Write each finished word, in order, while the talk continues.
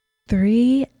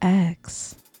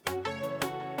3X.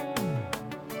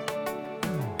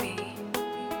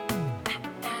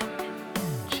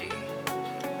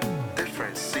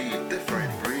 Different seed,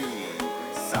 different breed.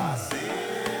 Sassy.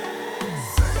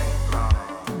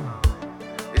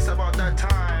 It's about that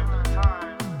time.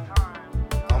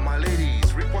 All my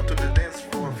ladies, report to the dance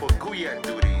floor for Guyat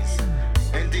duties.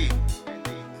 Indeed.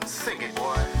 Sing it,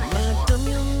 boy. Madame,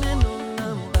 you men on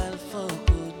a bal for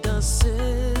good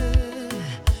danser.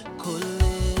 Coller.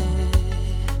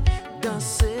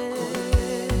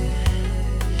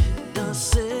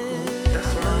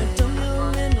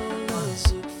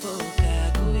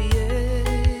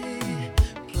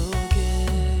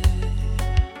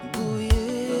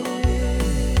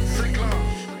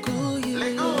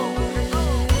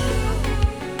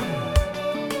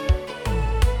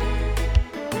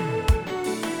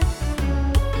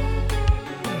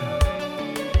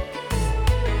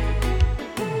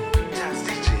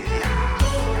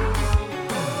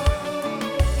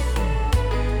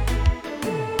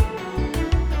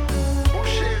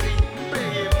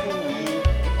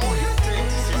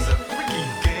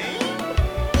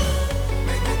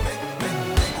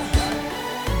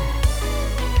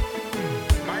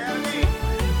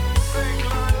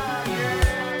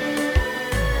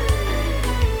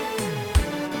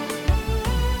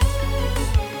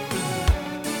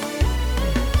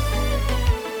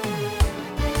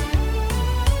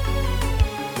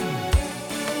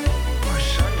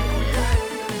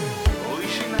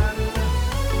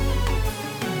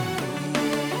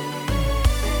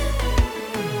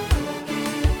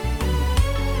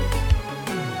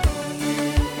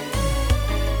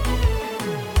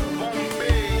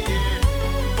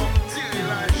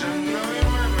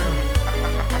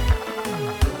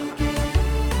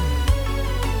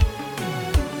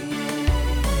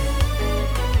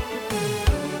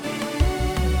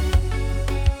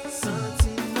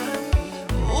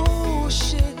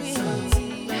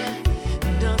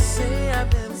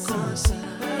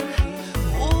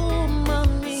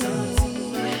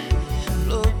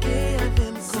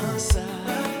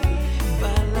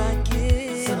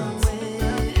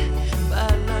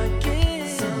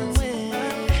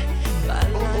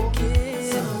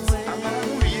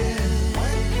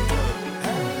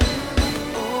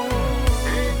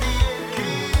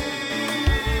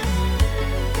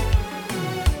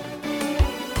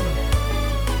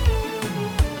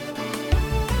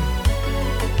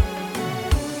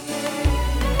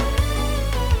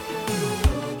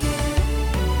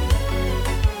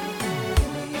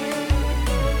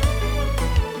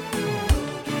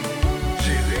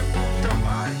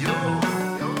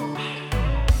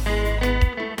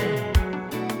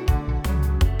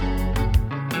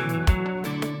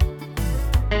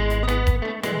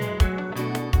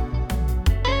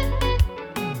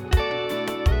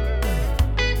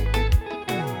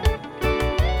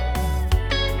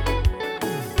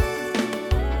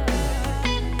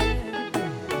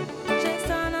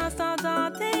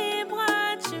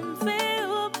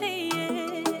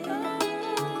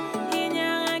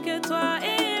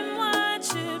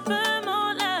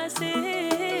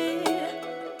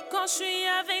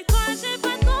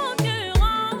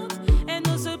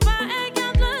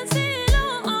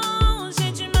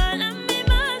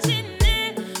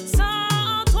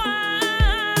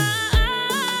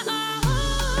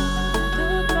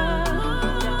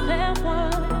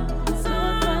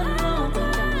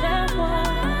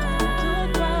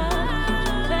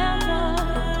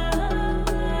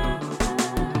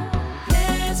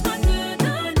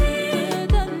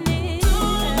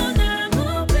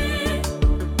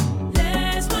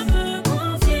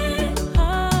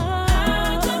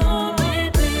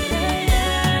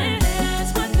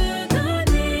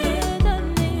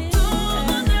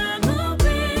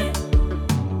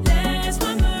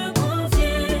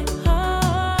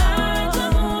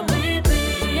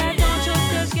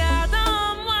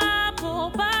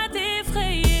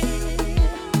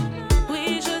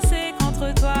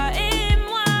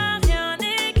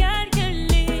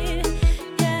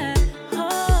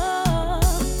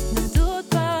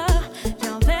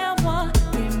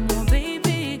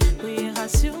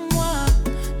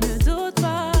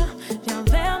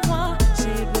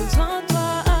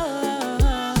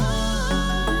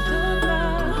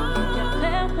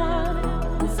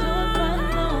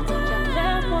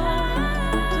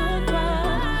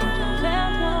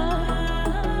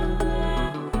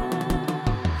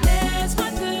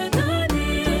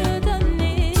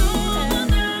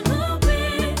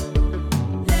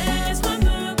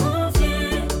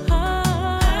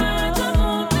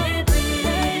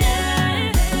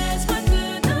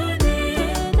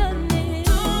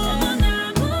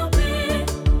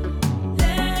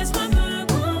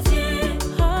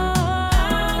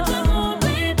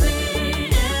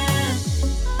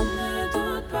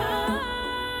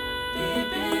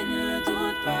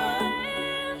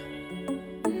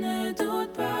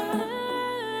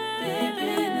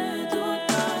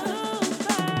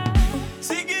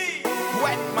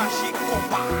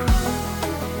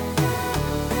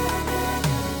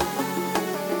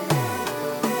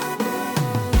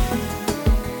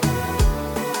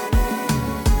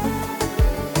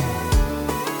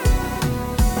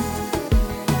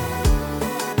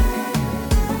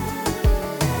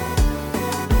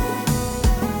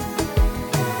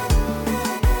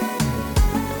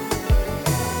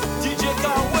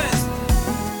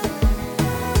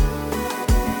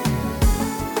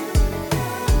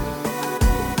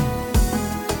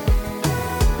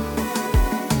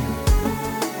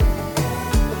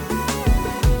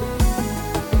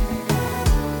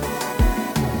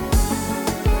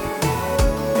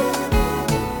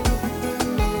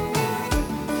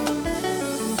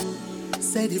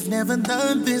 that you've never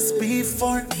done this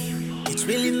before. It's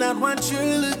really not what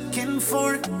you're looking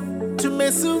for. To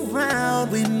mess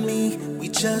around with me, we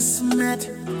just met.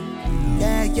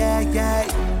 Yeah.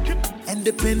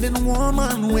 Independent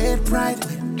woman with pride,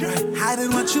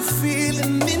 hiding what you're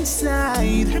feeling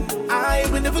inside. I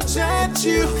will never judge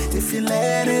you if you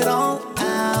let it all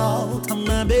out.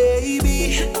 My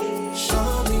baby,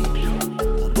 show me.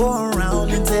 Go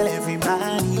around and tell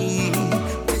everybody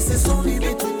this is only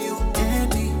between you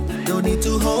and me. Don't need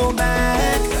to hold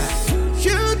back.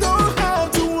 You don't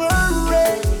have to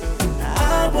worry.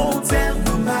 I won't tell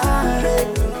nobody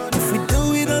if we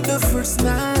do it on the first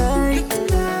night.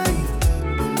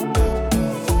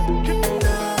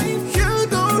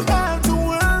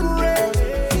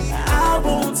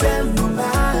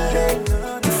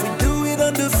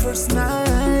 First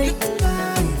night.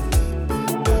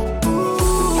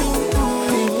 Ooh,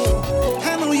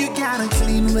 I know you got a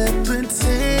clean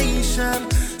reputation,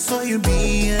 so you're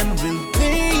being real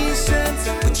patient,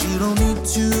 but you don't need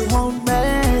to hold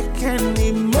back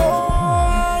anymore.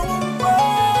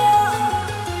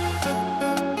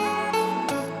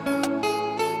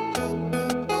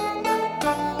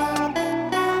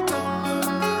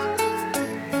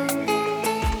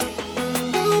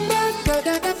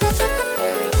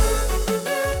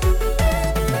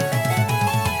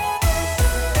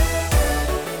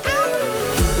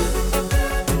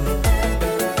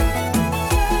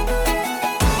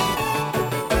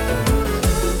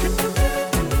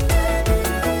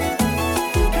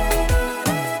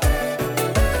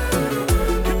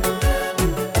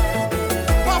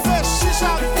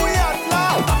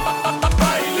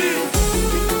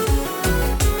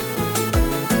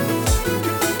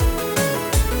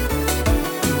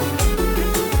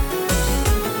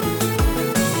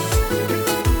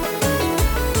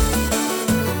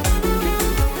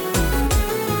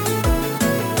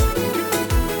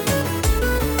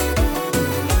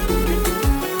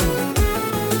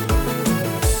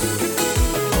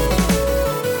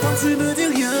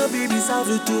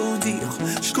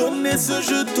 Je connais ce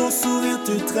jeu, ton sourire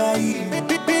te trahit.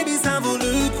 Baby, ça vaut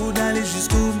le coup d'aller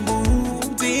jusqu'au bout.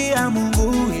 T'es à mon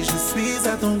goût et je suis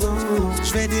à ton goût.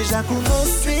 Je vais déjà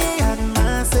commencer à te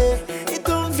masser et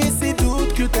t'enlever ces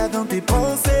doutes que t'as dans tes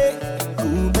pensées.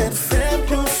 Ou bête, fais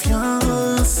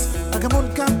confiance. Pas qu'à mon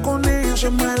cas connaît, je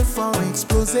mal fort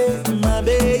exploser. My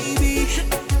baby,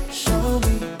 show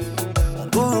me. I'll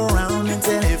go around and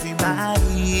tell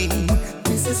everybody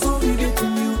this is only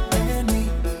between you and me.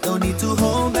 Don't need to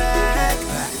hold back.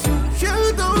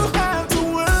 You don't have to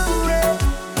worry.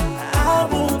 I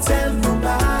won't tell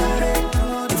nobody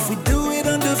if we do it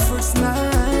on the first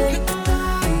night.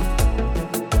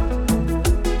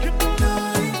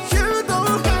 You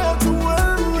don't have to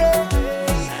worry.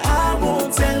 I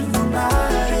won't tell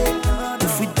nobody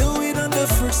if we do it on the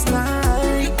first night.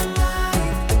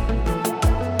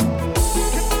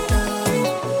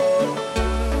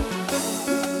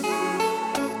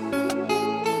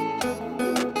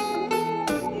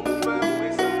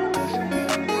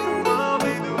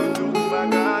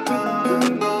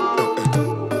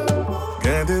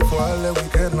 Le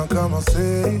week-end a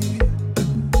commencé.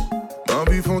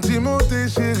 M'envie font-ils monter,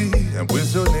 chérie.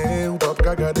 Impressionné ou pas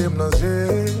qu'à garder m'dans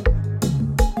yeux.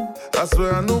 À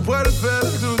soir, nous pourrons le faire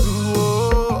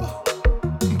doudou.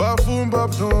 M'pas fou, m'pas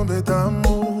tomber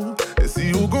d'amour. Et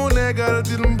si ou gon égal,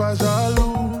 dis m'pas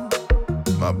jaloux.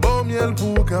 Ma bon miel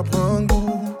pour qu'à prendre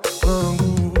goût.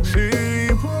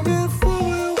 Chérie, première fois,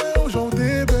 ouais,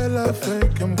 aujourd'hui, belle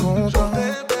affaire que m'content.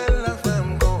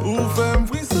 Ou fait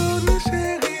m'frissonner,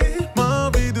 chérie.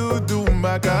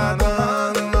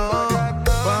 Bacana,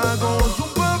 pas gonjou,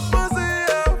 pas passer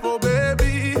à vos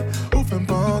baby, ou fais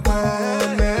pas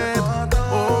connaître.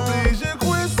 Obligé,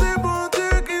 quoi, c'est bon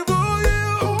Dieu qui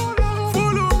voyait.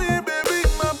 Follow me, baby,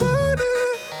 my body.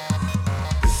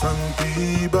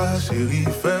 Santi, ba, chérie,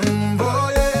 fais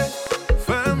m'voyer,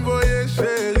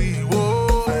 chérie.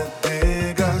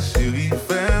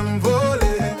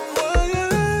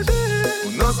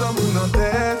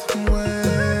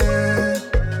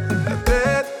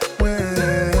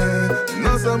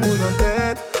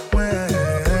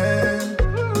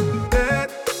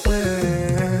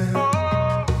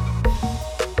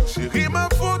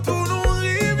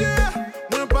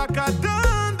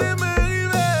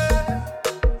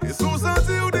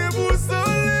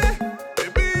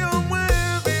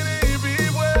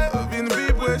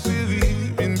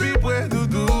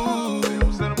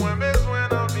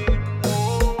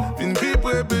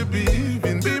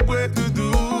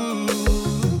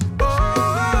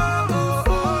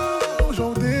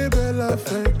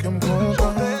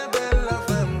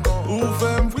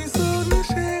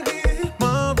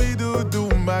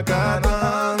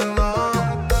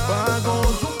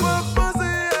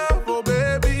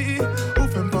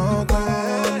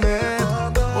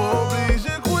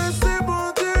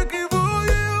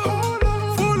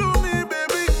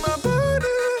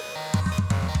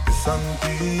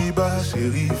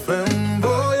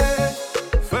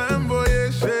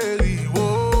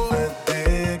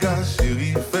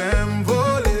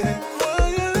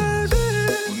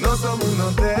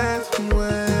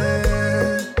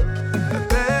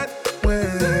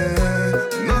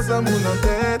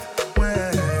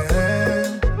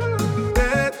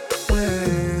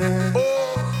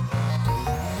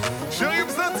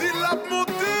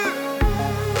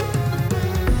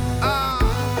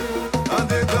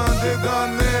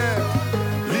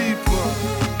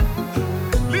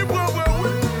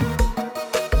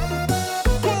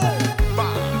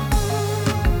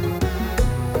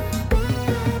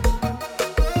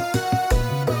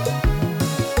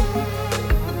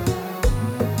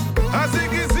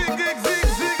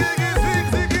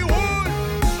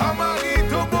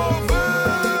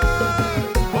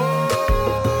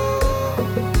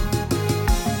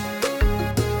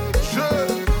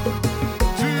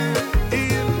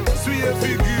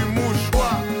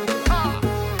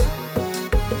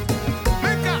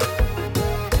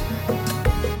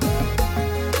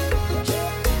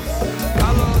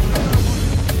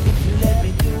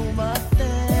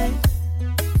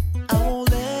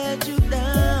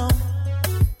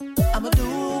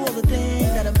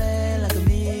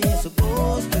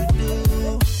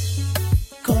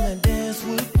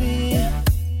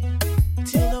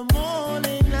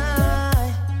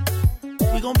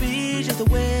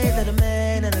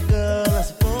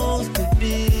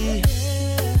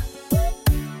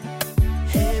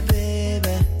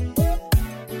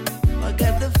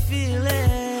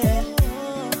 feeling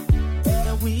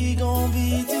that we gon'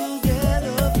 be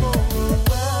together for a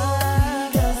while.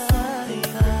 We got something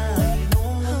going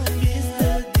on. It's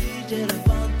the DJ that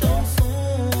found ton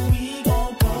son. We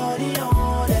gon' party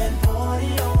on that,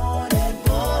 party on that,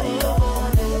 party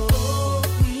on that.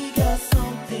 We got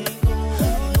something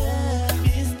going on.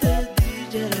 It's the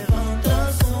DJ that found ton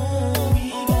son. We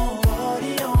gon'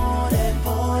 party on that,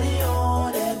 party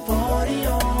on that, party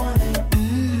on that.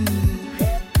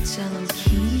 Shallow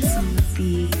keys on the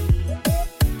beat.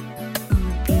 On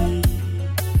the beat.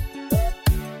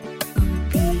 On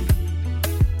the beat.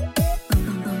 On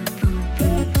the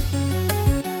beat.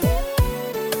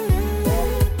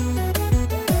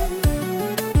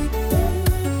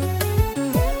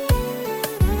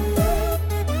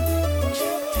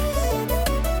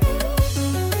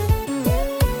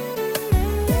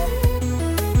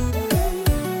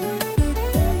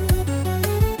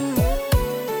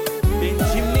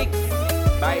 Benji Mix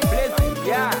by Bless,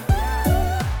 yeah.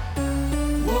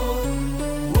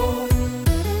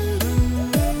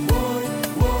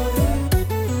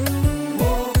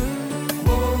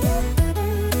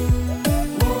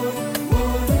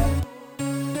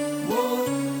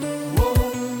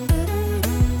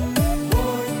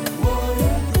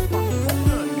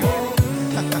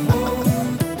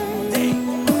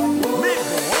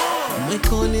 Mwen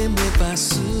konen mwen pa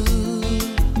sou,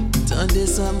 tan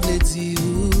desamble di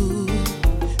ou,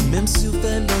 mem si ou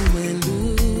fè long mwen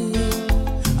lou,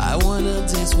 I wanna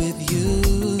dance with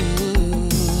you.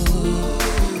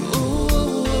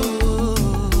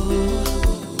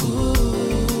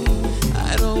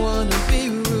 I don't wanna be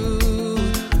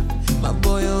rude, my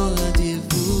boy on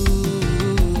rendezvous.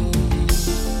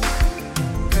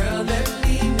 Girl, let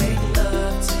me make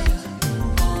love to you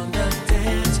on the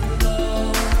dance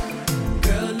floor.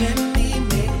 Girl, let me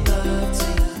make love to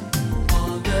you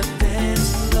on the dance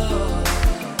floor.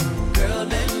 Girl,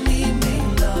 let me make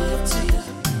love to you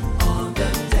on the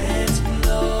dance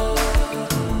floor.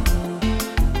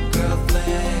 Girl,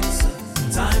 flex,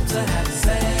 time to have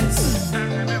sex.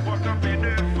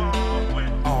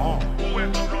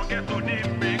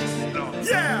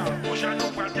 Yeah!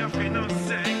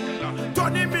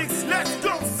 Tony Mix, let's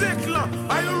go, Zikla.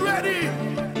 Are you ready?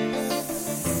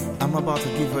 I'm about to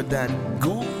give her that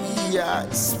Goya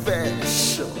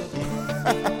special.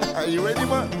 Are you ready,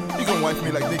 man? You gonna wife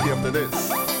me like Nicky after this.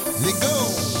 Let's go!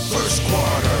 First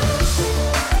quarter.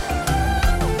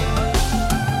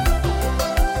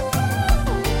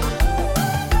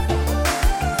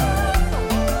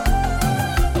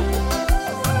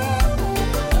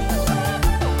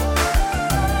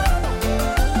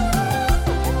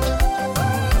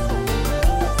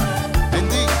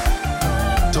 Andy,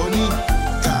 Tony,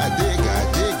 gade.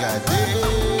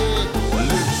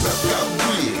 Le peuple a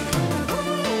brûlé.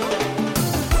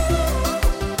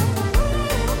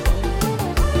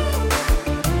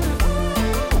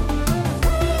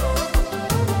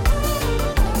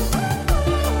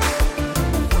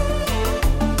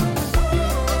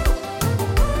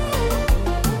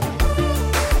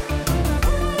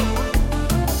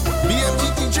 BMG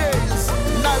DJs,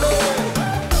 Nalo.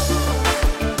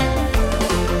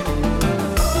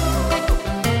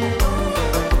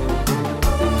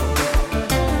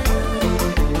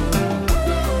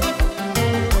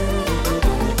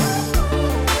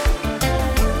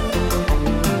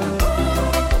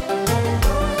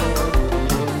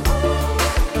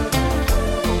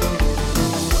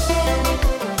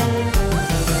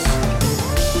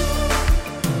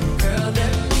 Girl,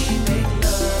 let me make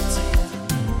love to you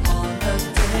on the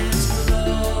dance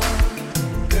floor.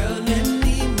 Girl, let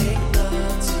me make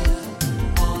love to you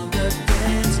on the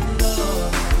dance floor.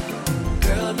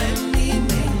 Girl, let me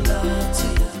make love to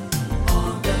you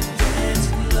on the dance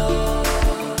floor.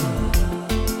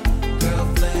 Girl,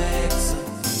 flex,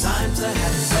 time to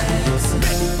have sex.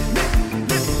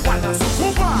 Voilà ce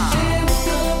combat.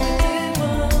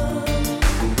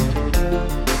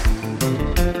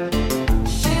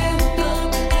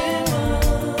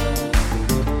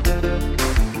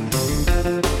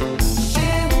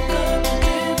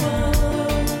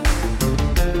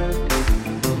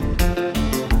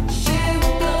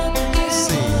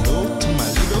 Say hello to my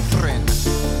little friend.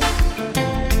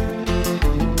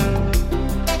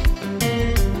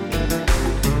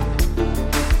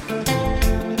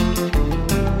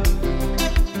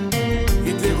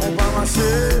 Il te compa marché.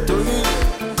 Tony,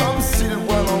 comme s'il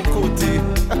voit mon côté.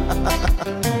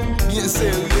 Bien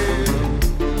sérieux.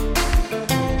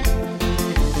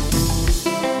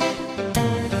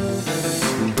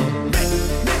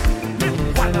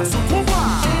 Voilà ce combat.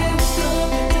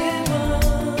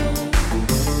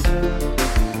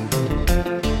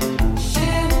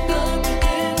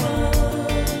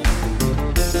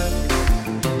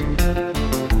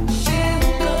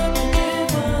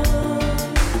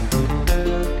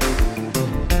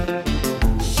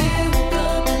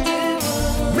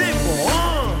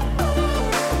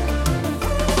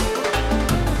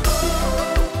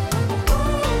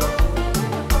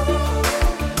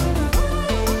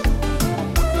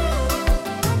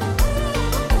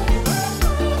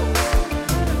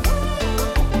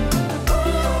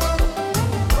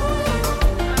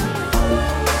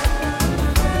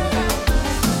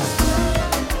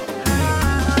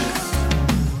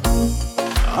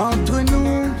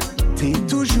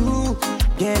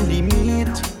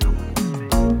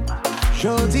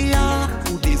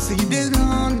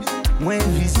 moins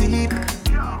visible.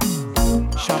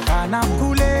 Champagne a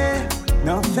coulé,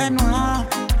 non fait noir,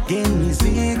 gain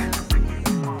musique.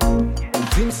 On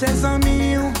dit ses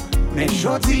amis, mais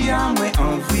jodi a moins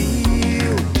envie.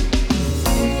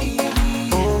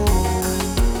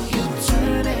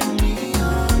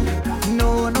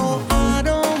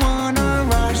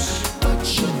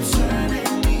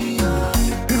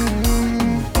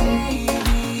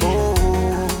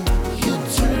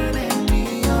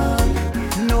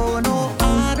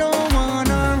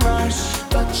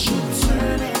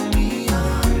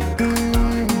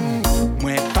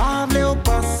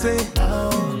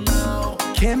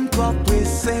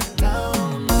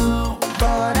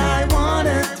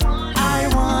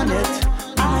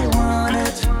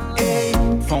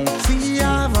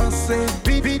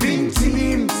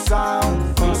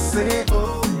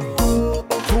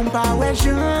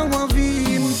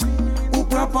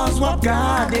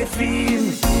 Regarde des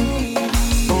films.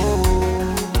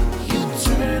 You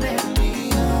turning me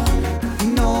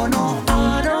on. No, no,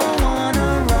 I don't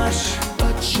wanna rush,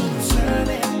 but you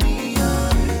turning me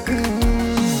on.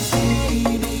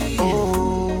 Baby,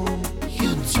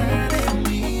 you turning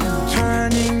me on.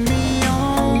 Turning me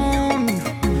on.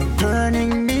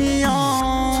 Turning me on.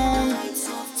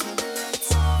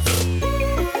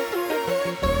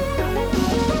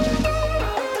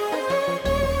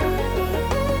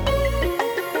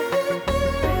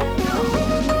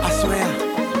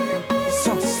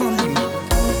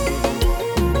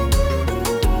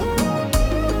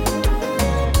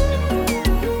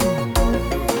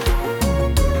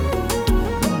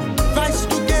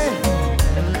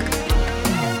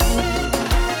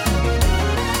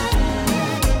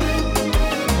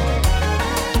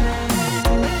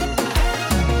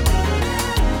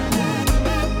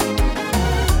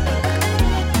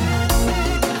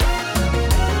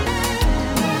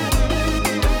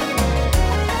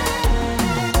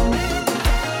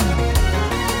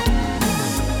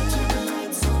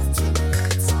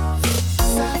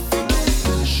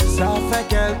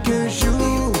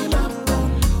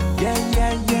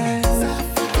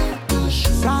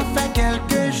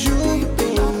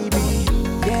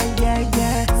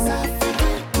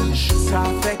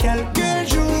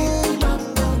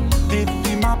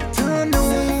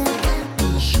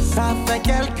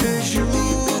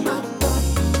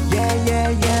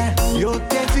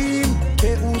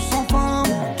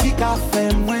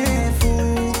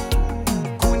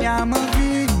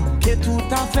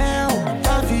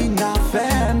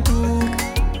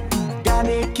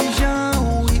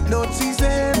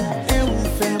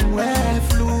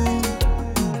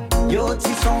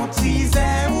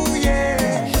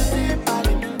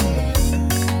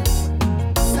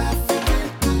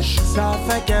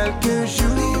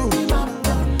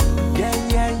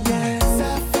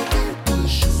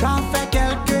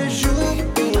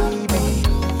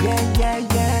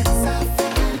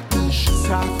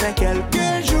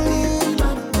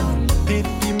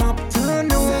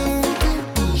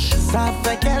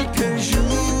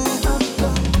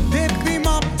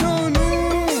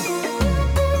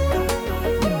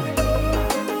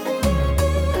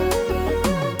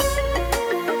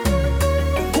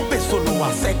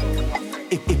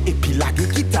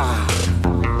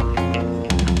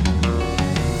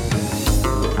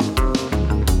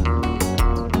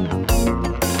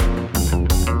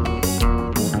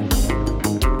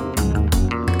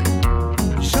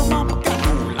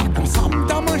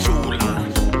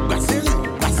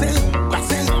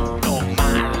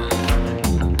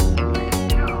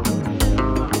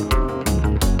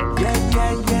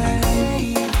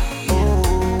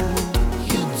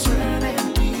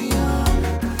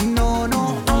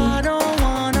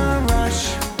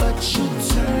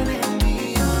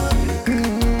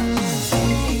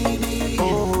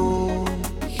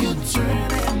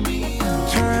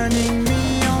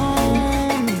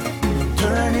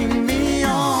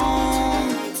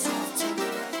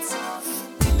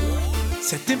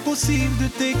 C'est impossible de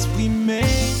t'exprimer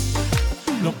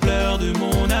l'ampleur de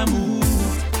mon amour.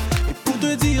 Et pour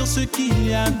te dire ce qu'il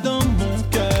y a dans mon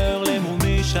cœur, les mots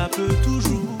m'échappent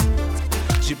toujours.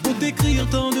 J'ai beau t'écrire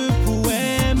tant de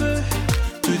poèmes,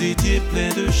 te dédier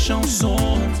plein de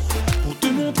chansons, pour te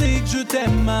montrer que je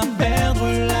t'aime à perdre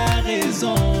la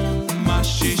raison.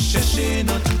 Marcher, chercher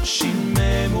dans toute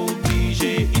chimère, maudit,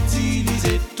 j'ai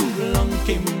utilisé toute langue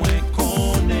que moi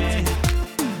connais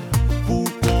pour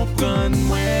comprendre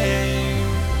moi.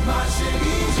 Ma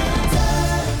chérie, je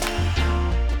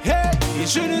t'aime. Hey, et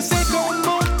je ne sais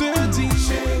comment te dire.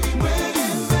 Chérie, moi, je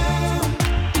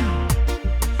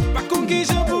Pas comme qui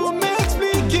j'ai pour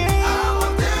m'expliquer.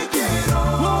 t'aime.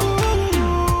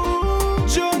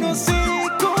 Je ne sais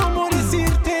comment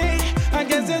décider.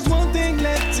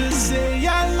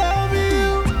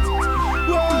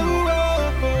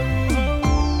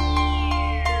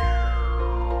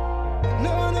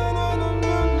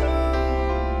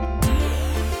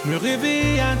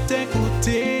 tes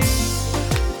côtés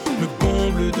me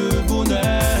comble de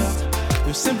bonheur.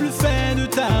 Le simple fait de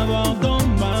t'avoir dans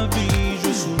ma vie,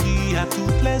 je souris à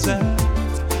toutes les heures.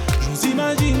 Je nous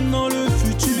imagine dans le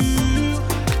futur,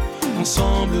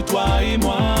 ensemble toi et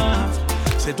moi.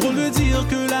 C'est drôle de dire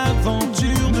que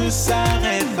l'aventure ne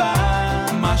s'arrête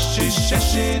pas. Marcher,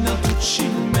 chercher dans toute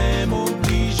chine, même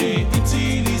obligé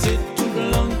d'utiliser toute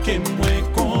langue que moi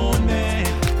connais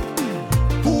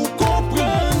pour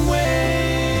comprendre,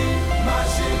 ouais. Ma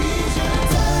chérie, je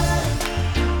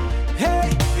t'aime.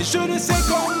 Hey, et je ne sais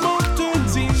comment te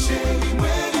dire, Chérie, moi,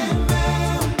 je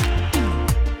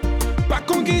pas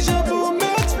qu'on qui j'ai pour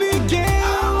m'expliquer.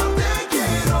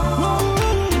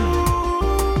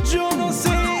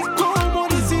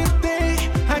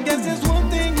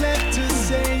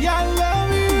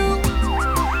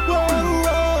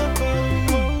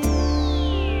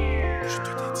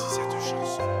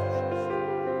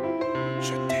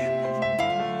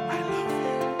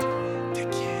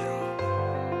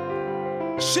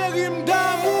 Chérie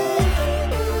d'amour.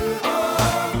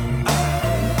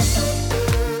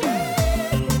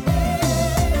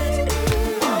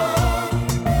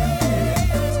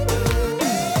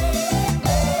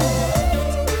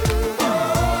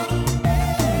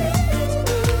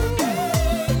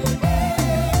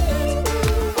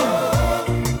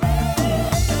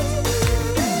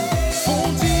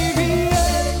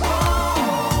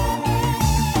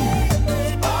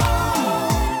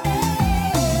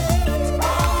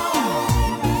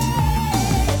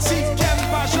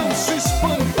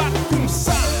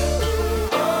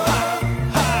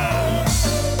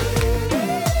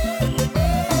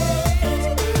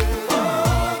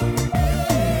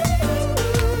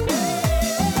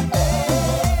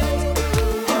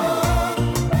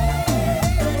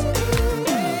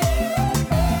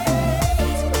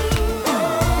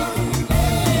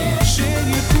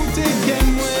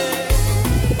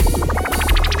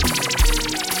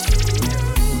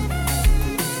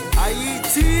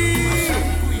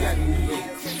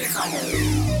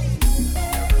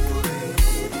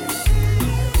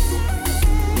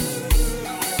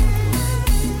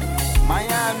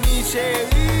 Miami,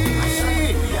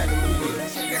 chérie.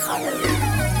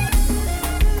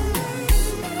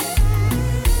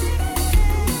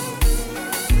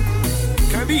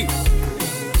 Kirby,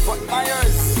 Fort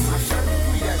Myers.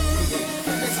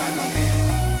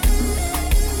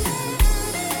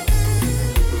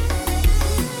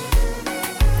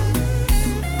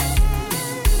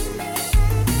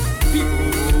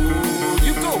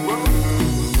 You go, bro.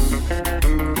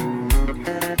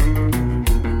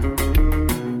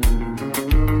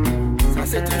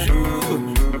 C'est toujours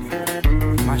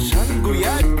ma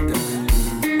changouillade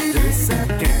de 5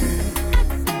 ans.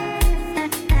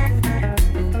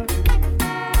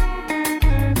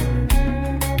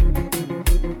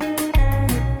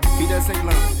 Fidèle 5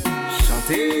 ans,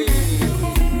 chantez.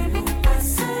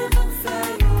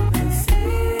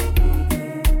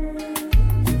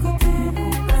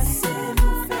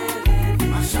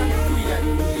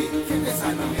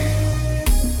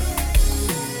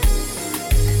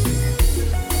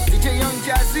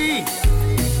 Jazzy,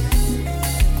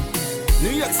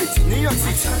 New York City, New York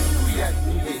City.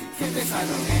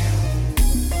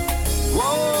 Whoa,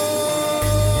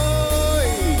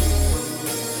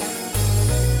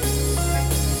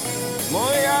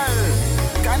 Montréal,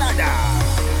 Canada.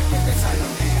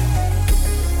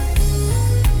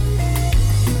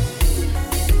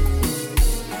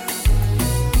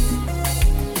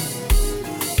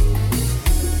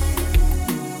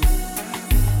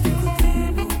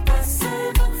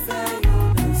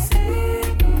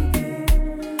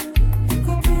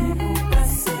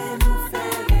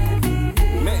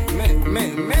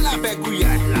 Mais la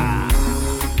bégouillade là.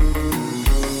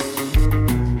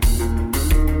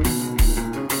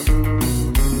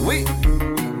 Oui.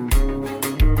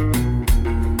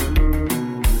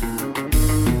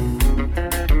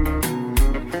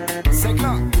 C'est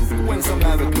clair. When some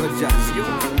have a good jazz, yo.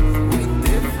 We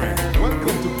different.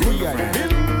 Welcome to Booyah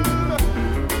Hill.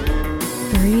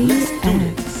 3X.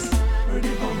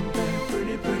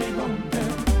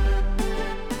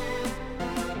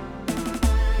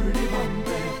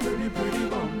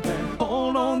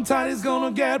 Hold on tight, it's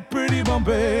gonna get pretty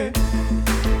bumpy.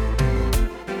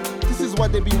 This is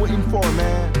what they be waiting for,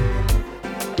 man.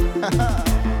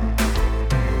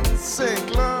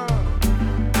 Sick love.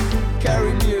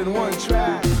 Carry me in one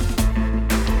track.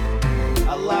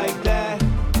 I like that.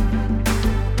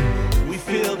 We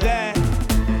feel that.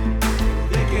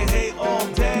 They can hate all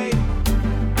day.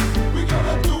 We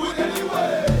gonna do it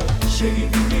anyway. Chérie,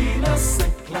 vini na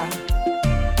Saint-Clair,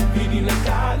 vini na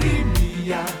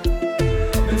Calimia.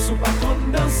 Même si on pas qu'on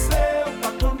danse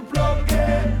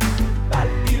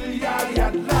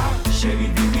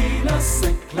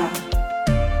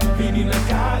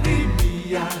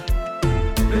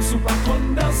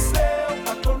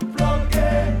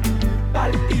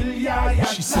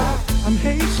She said, I'm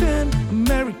Haitian,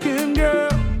 American girl.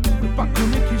 Mais pas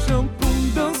connaître qui j'aime pour me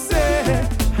danser.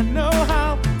 I know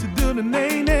how to do the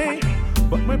nay-nay.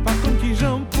 But moi pas connaître qui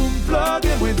j'aime pour me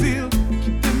plugger. Moi dire,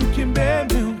 quitte me kimbe,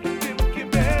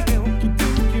 quitte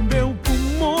me kimbe pour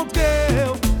me montrer.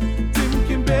 Quitte me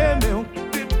kimbe,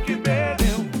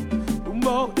 pour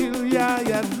moi il y a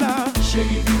là.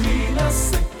 Chérie, vini dans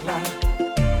sec là.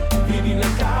 Vini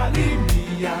dans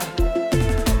Caribia.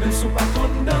 Même si pas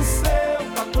qu'on danser,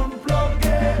 pas qu'on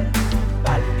plugger.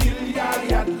 Bal il y a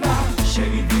là.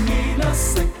 Chérie, vini dans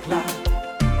sec là.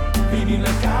 Vini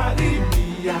dans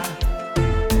Caribia.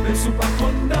 Même si pas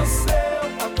qu'on danser,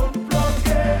 pas qu'on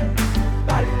plugger.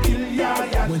 Bal il y a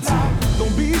là.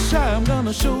 Don't be shy, I'm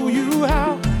gonna show you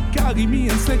how.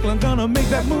 Caribbean sec, I'm gonna make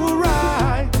that move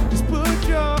right. Just put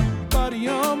your body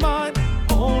on mine.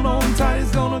 Hold on tight,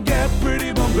 it's gonna get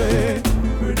pretty bumpy.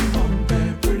 Pretty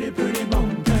bumpy, pretty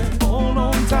bumpy. Hold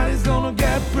on tight, it's gonna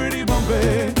get pretty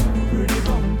bumpy. Pretty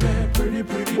bumpy, pretty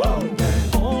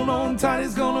bumpy. Hold on tight,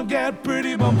 it's gonna get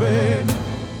pretty bumpy.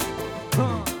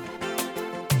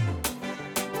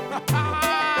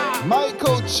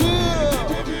 Michael, chill.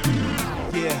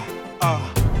 Yeah,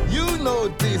 You know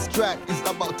this track is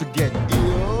about to get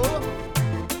ill.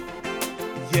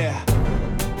 yeah.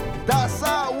 That's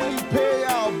how we pay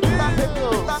our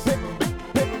bills.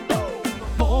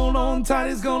 Hold on tight,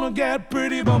 it's gonna get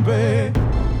pretty bumpy.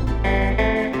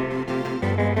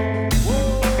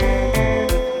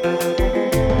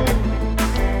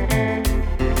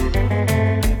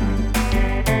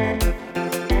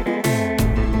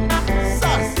 Ça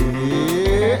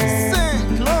c'est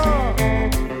Saint-Claude.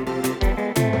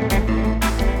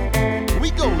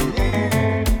 We go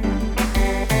in.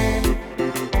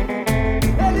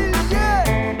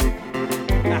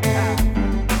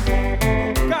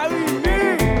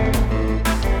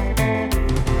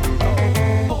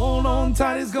 Hold on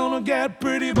tight, it's gonna get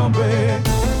pretty bumpy.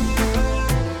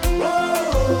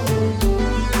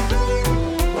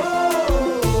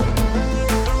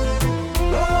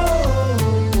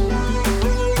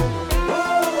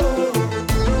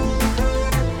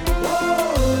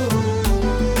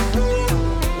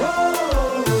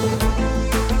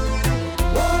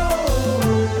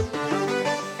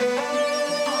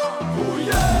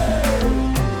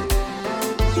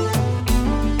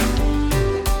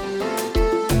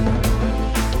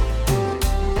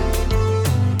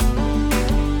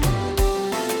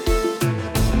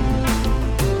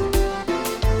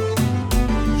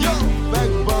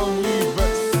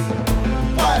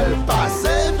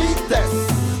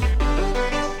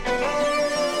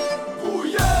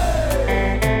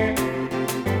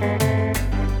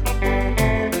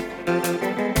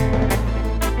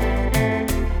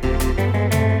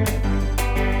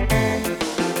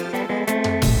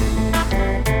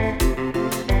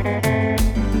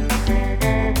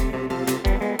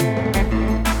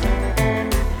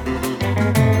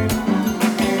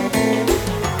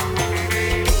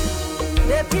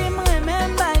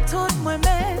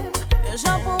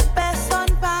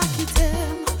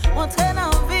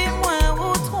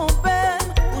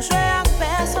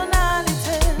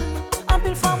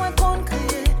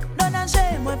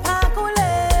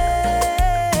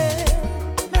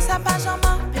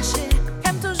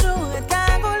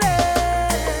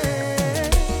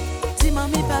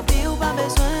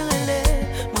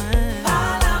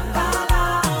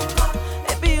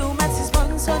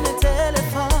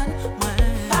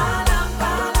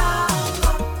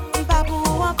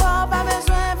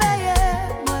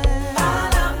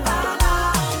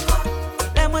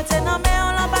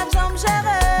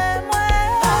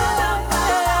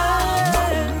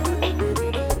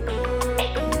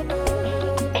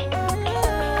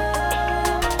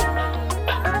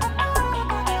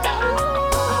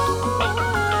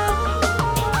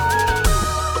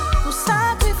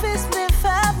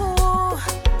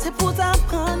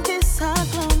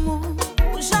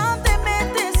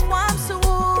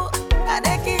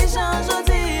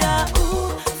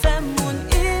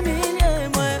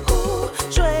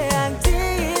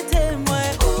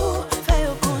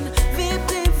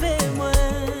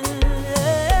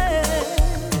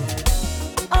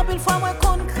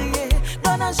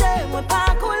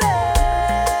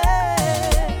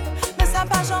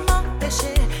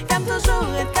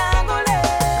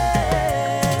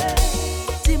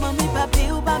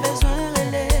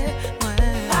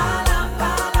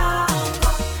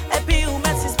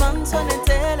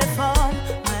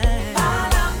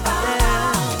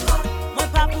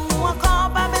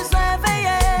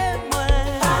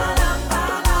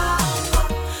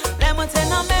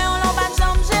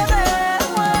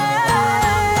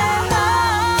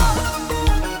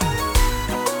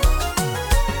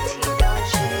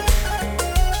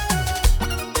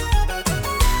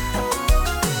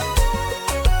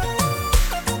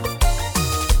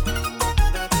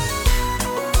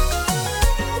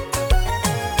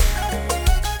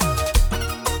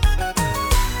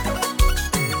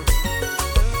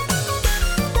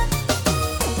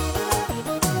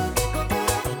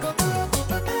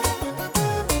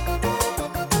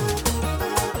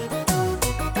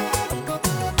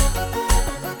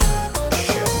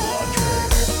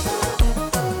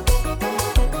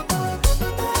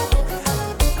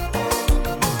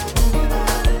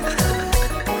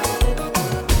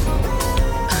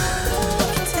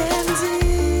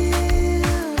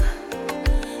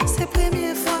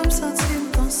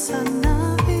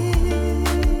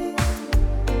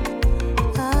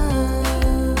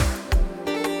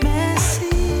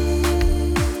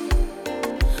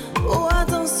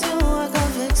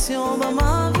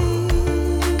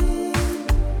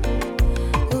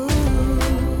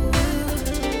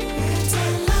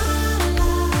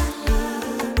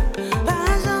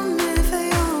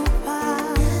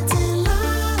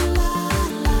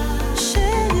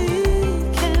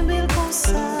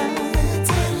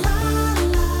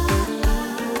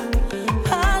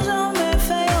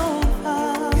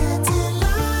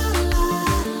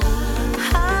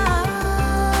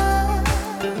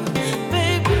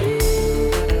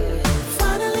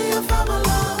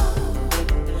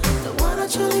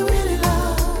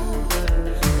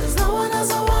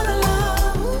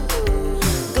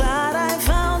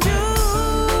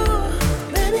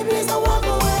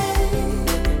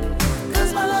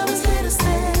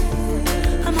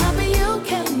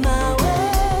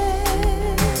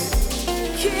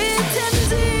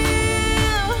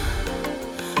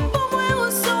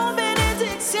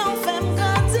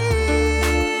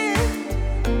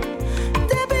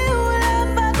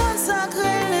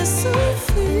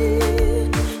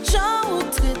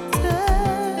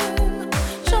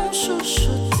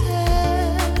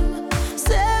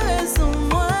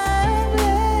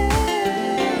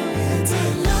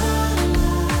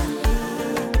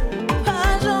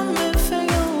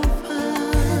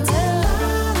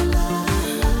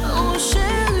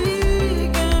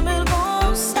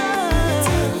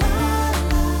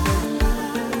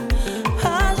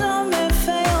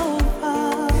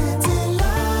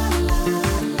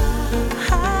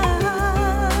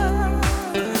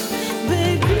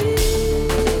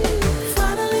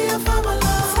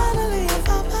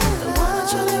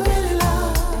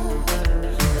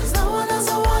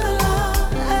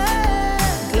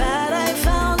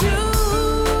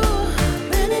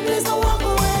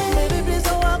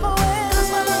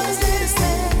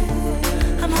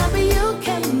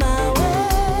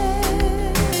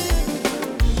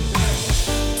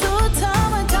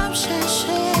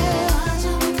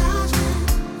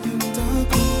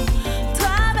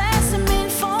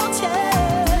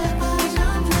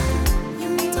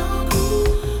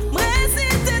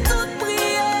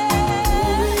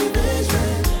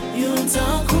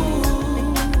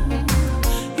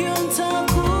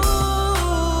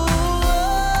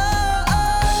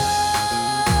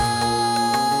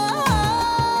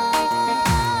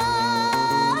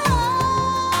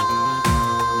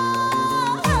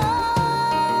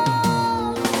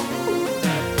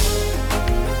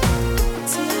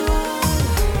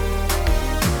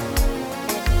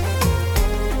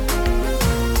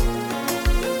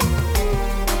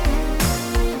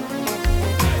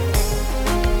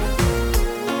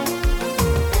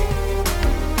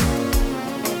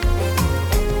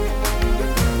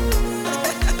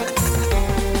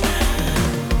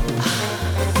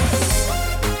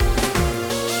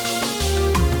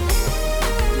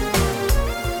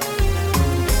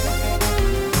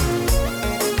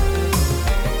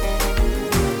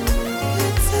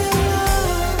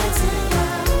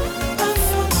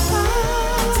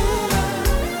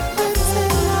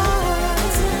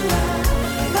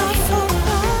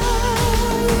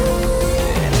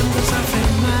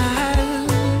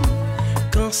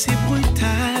 c'est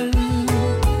brutal.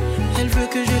 Elle veut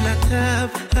que je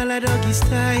l'attrape à la doggy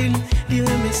style. Il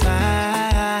remet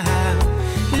ça.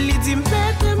 Il dit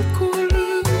m'aime cool.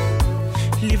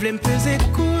 Il veut me peser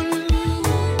cool.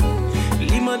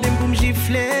 Il m'a dit pour me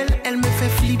gifler. Elle me fait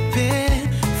flipper.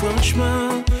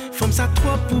 Franchement, femme ça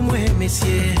trop pour moi,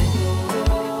 messieurs.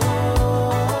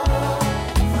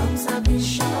 Femme ça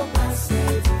bichot passé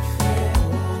du fer.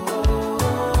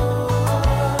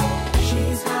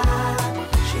 She's hot,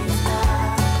 she's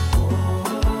hot.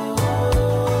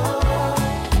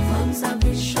 Femme ça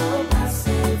bichot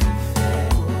passé du fer.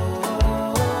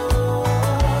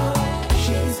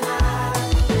 She's hot,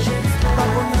 she's hot. Pas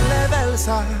pour nous level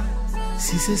ça,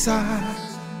 si c'est ça.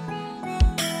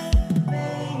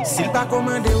 S'il pas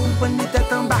commandé ou prendre ni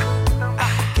tête en bas.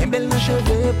 Qu'un bel dans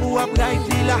cheveux pour après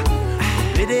il là.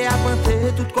 L'aider à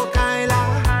planter toute cocaïne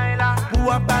là.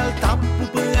 Pour abal tap pour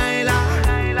prendre là.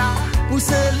 Pour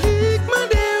celui qui m'a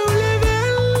dit au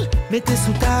level, mettez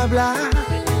sous table là.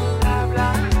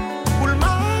 Pour le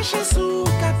marcher sous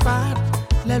quatre pattes,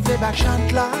 lever back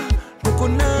chante là. Pour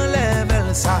qu'on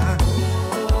enlève ça.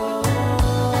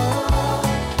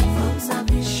 Femme ça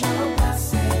bichot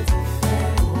passé du fer.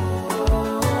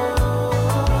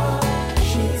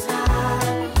 She's hot,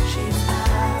 she's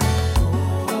hot.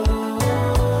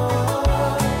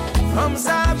 Comme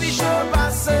ça, bichot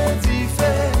passe du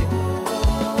fait.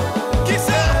 Qui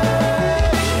c'est?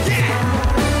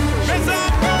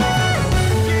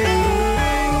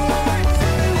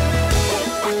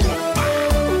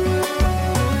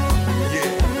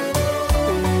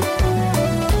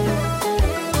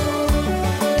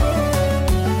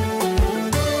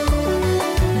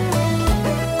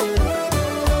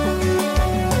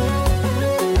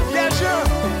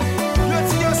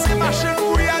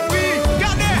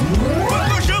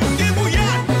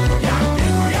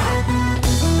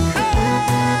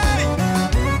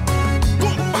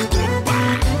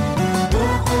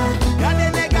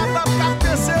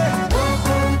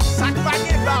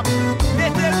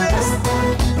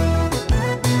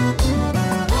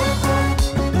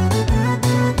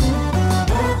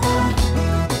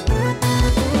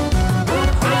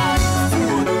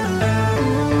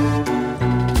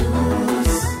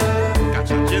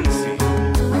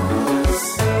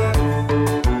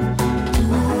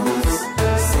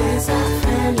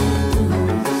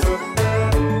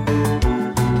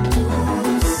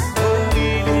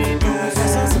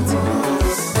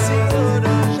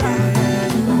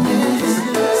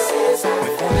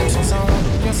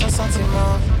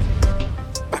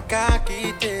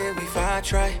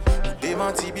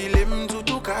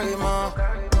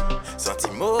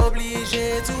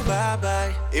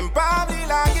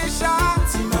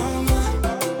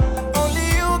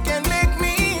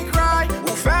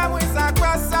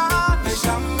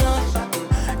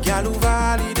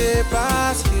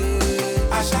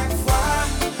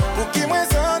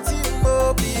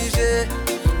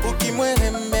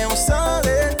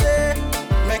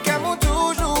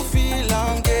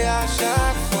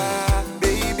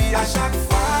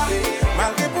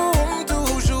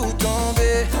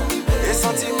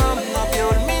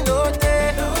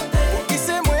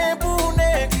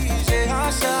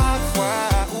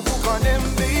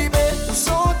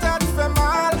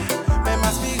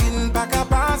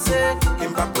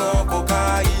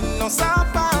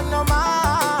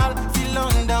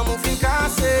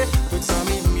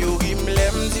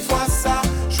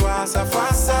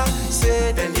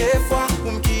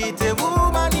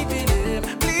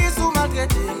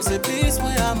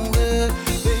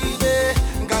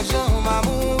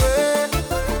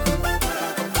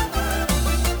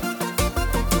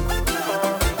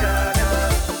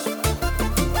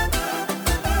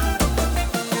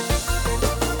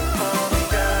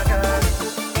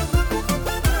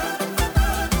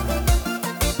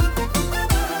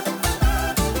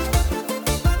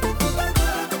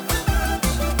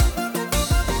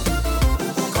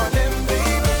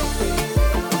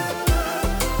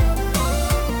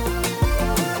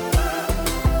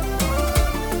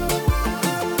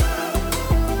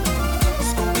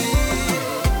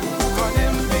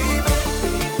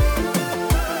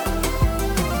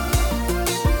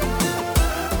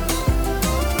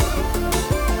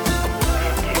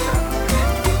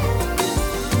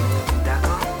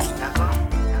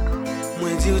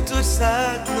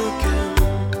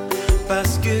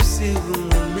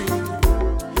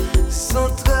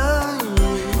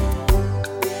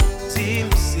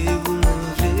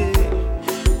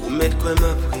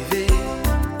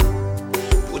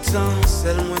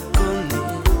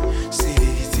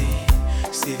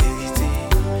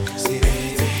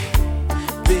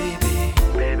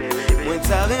 Mwen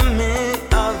ta reme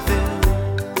ave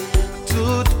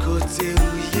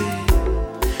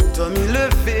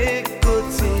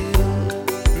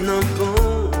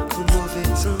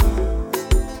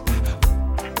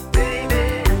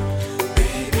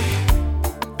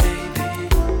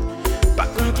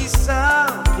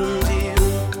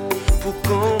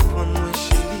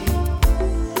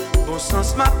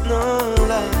sens maintenant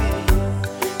la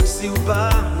vie. Si ou pas,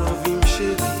 non vie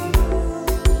m'chérie.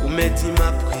 Ou metti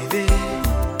m'a privé.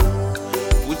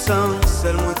 Pourtant,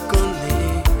 seul moi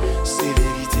connais. C'est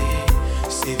vérité,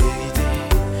 c'est vérité,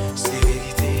 c'est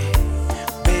vérité.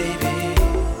 Baby.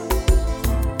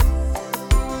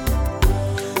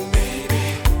 Baby,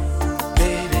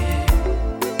 baby.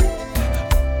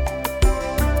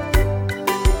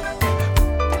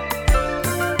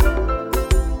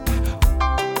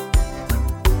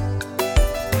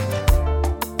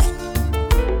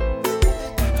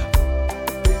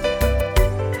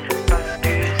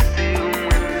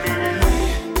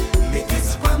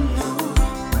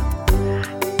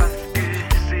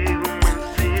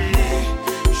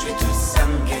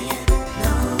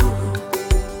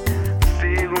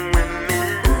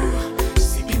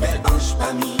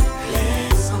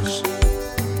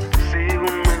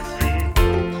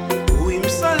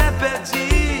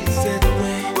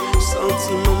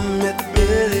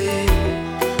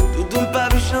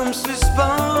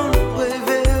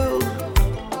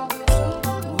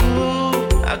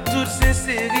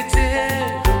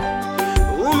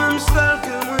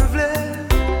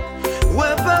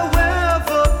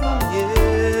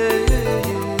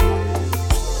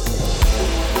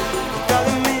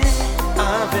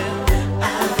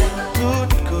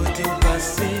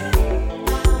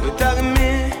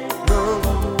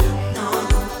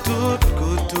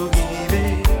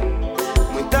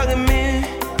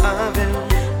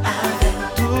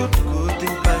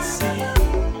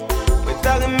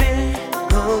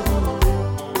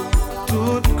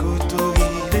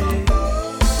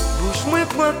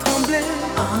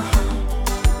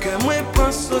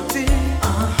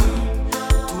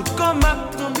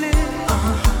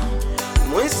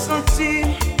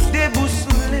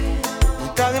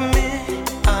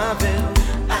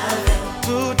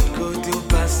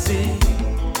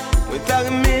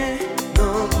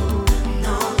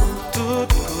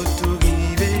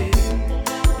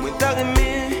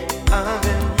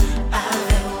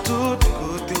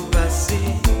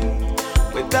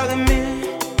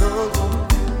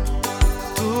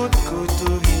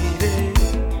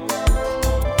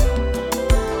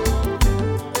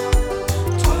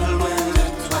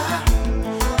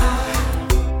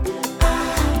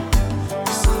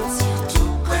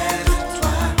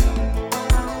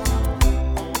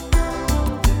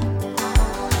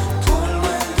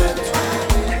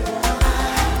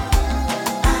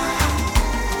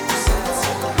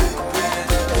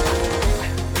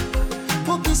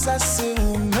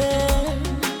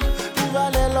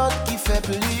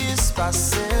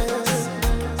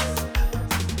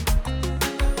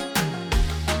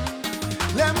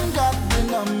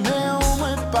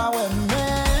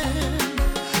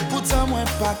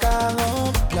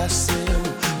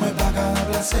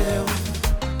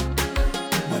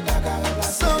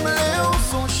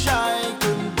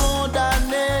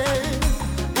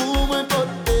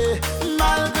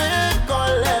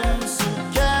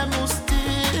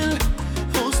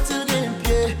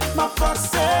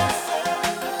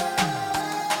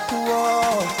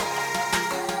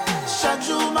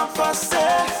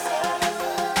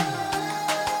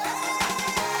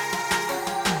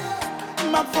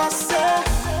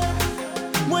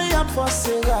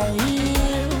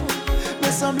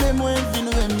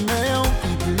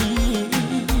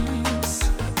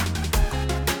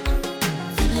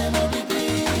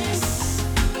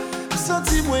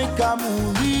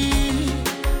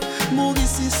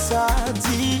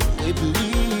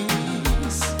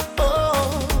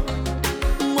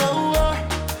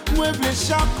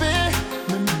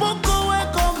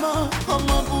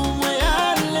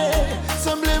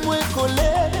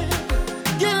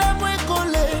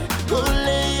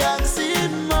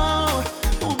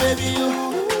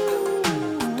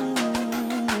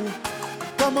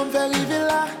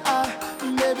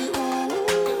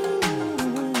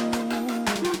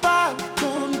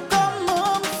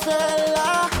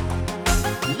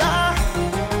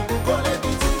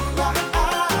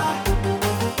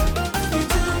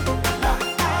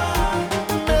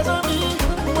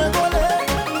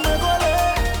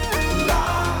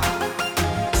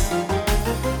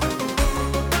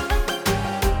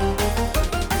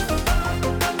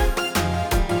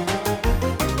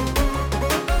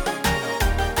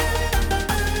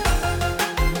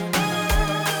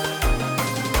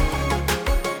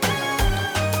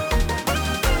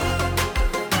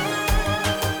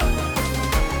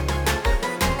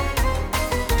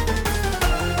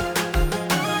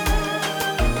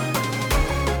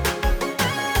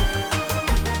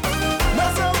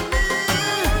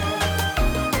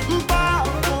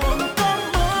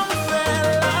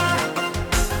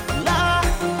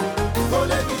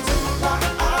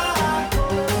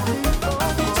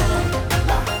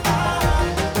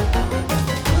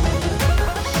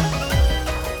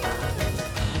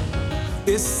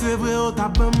 Et c'est vrai, on t'a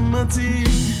pas menti.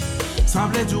 Ça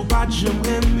veut dire pas que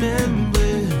j'aimerais même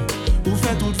vrai. Ou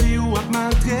fait toute vie ou à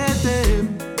maltraiter.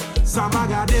 Ça va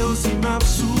garder aussi m'a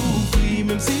souffri.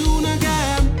 Même si on a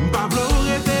gamme, pas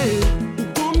arrêter. Ou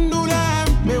comme nous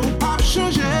l'aime, mais on pas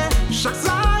changer. Chaque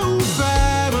ça ou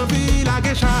fait, ma vie la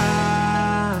guécha.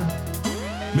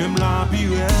 Même la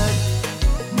pirate.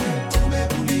 Mais tomber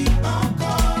pour lui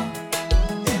encore.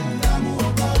 Et l'amour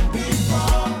encore plus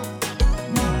fort.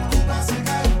 Mais tout passe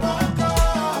qu'à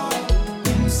encore.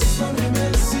 Même si son aimé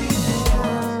si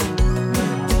fort.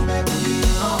 Mais tomber pour lui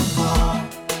encore.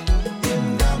 Et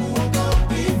l'amour encore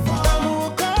plus fort. L'amour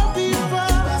encore plus fort.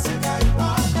 Tout passe qu'à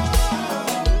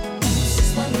encore. Même si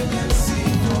son aimé si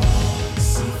fort.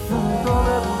 Si fort.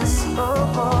 Tomber pour lui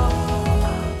encore.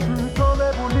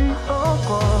 Tomber pour lui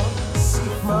encore.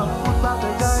 Ma route pas de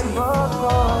gagne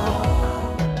encore.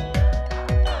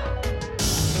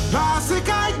 Parce que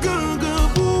gang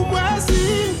pour moi si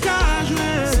qu'à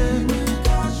jouer.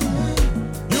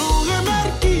 Yon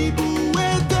remède qui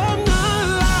pourrait donner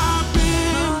la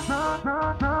paix.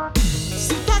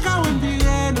 Si t'as qu'à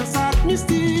dire dans sa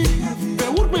mystique, mais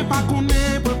où mais pas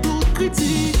connaître pour toute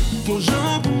critique. Ton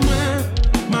genre pour moi,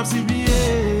 m'a si bien.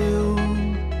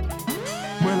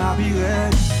 Moi la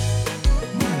virette.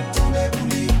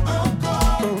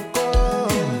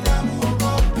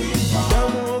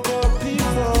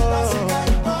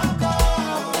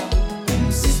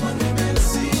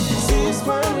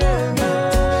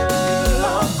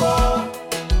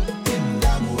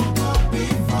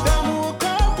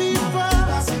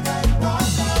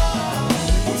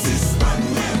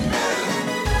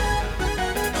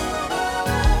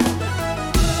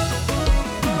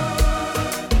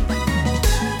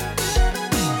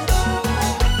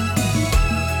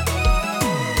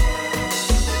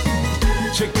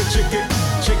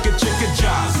 Check it,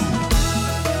 jazz.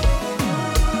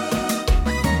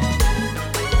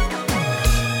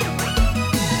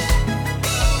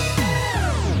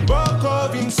 Boko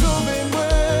vin sauver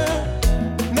moi,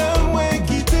 non moi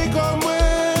quitter comme moi,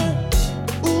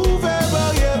 ouvert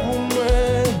barrière pour moi,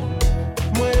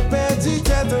 moi perdu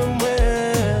tête moi,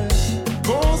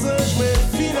 bons anges moi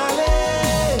finalé,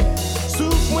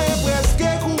 souffle moi presque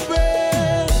coupé,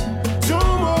 ton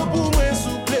mot pour moi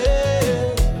souffler.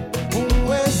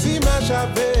 Si ma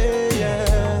chave,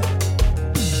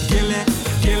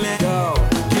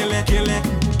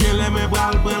 Gele me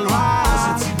bral ben loi.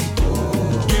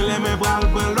 Gele me bral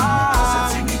ben loi.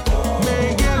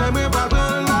 Mais gele me bral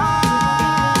ben loi.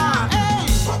 Hey,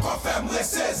 pourquoi faire me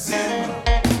saisir?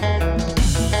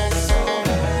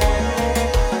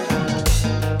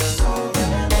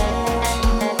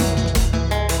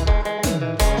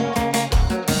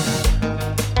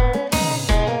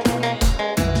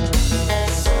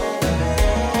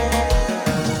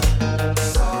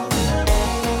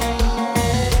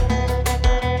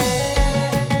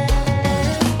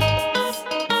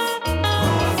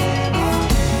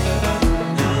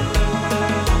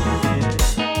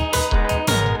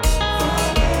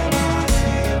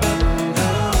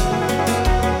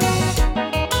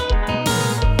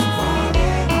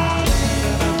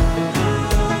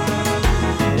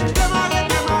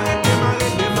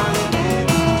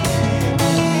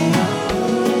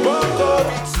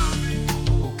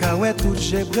 Tout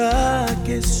j'ai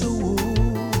braqué sous.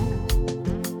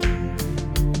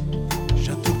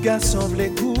 Je tout garçon v'lait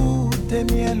goûter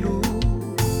miel ou.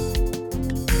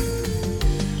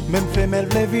 Même femelle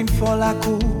v'lait vin font la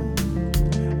cour.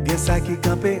 Bien ça qui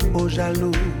campé au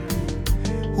jaloux.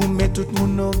 Ou met tout le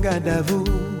monde au garde à vous.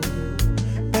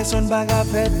 Personne baga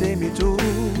fait demi-tour.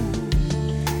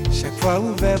 Chaque fois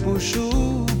ouvert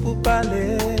bouchou pour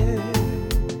parler.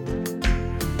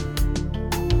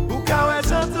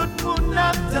 Tout le monde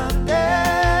attendait.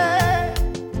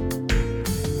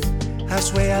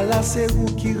 Assoyez à la c'est vous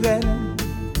qui règne.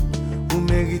 Vous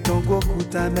méritez un gros coup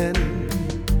t'amène.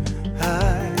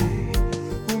 Aïe,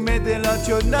 vous mettez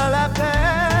l'autre dans la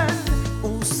peine.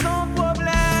 Ou sans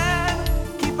problème,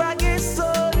 qui pas de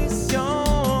solution.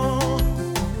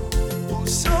 Ou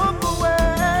sans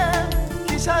problème,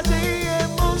 qui change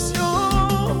émotion.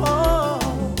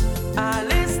 À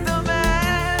l'instant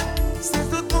même, c'est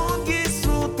tout le monde qui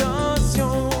sous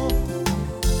tension.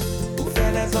 Ou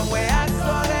fait les hommes à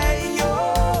soleil, yo.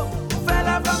 Ou fait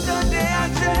la femme de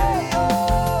DH, yo.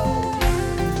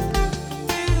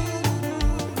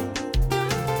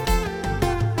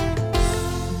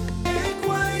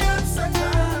 Incroyable, ça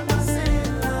t'a passé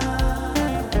là.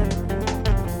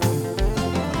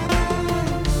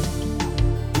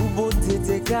 Ou beauté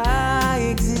t'es qu'à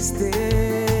exister.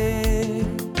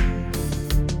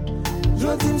 Yo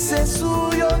dis c'est sous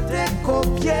yo t'es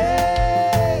copié.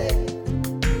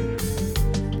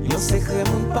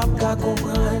 pas qu'à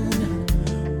comprendre.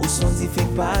 Ou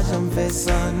scientifique pas j'en fais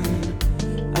son.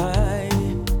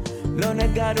 Aïe, l'on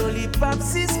est gado li pap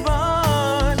si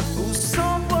span. Ou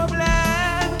son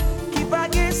problème qui pas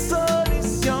de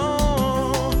solution.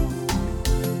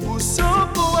 Ou son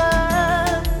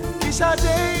poème qui charge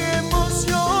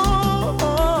émotion.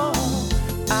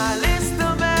 À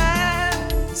l'instant même,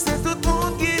 c'est tout le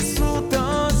monde qui sous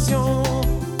tension.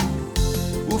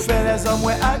 Ou fait les hommes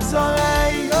ouais avec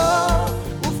soleil,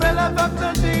 ou fait la vague de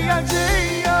D.I.J.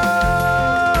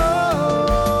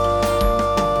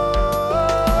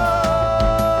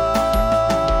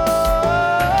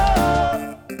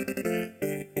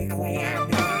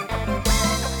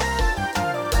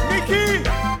 Mickey,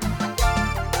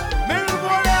 mets le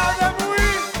volet avec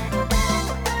bruit.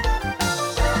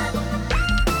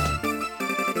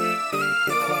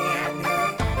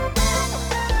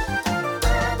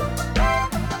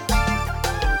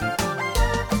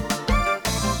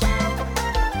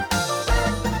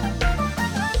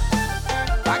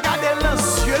 Regardez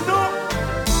l'ancien non.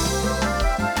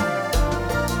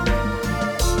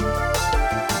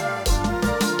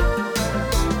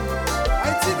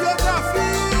 Haïti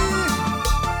biographie.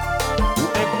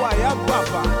 Incroyable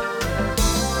papa.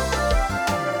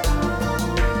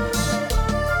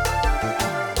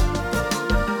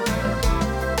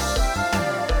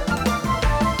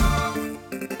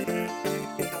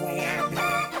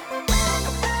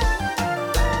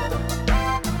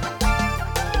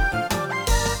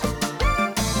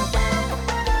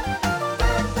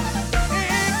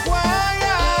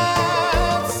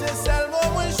 Incroyable, c'est seulement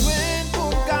moi jouer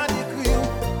pour garder criou.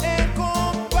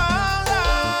 Incomparable,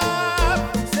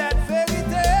 cette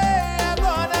vérité est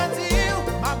bonne à dire.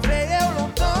 M'a payé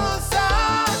longtemps ça,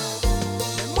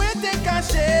 moi t'ai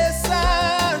caché ça.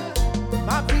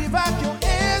 Ma vie va qui ont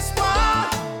espoir,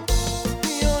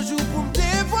 puis un jour pour me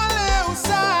dévoiler où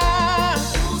ça.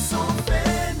 Ou son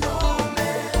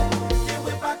phénomène qui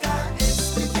ne pas qu'à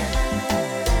expliquer.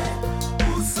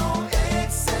 Ou son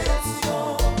exception,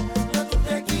 y'a tout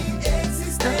est qui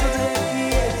existait.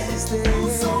 Ou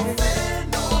son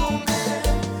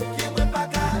phénomène qui ne pas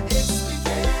qu'à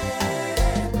expliquer.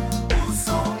 Ou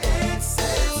son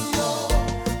exception,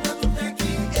 y'a tout est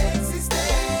qui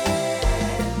existait.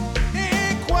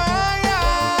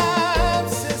 Incroyable,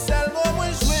 c'est seulement moi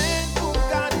jouer pour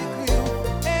garder criou.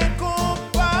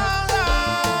 Incomparable,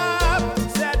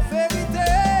 cette vérité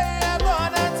est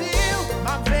bonne à dire.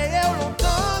 M'a payé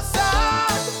longtemps ça,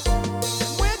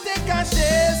 moi t'ai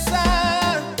caché ça.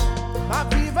 Ma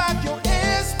vie va qui ont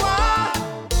espoir.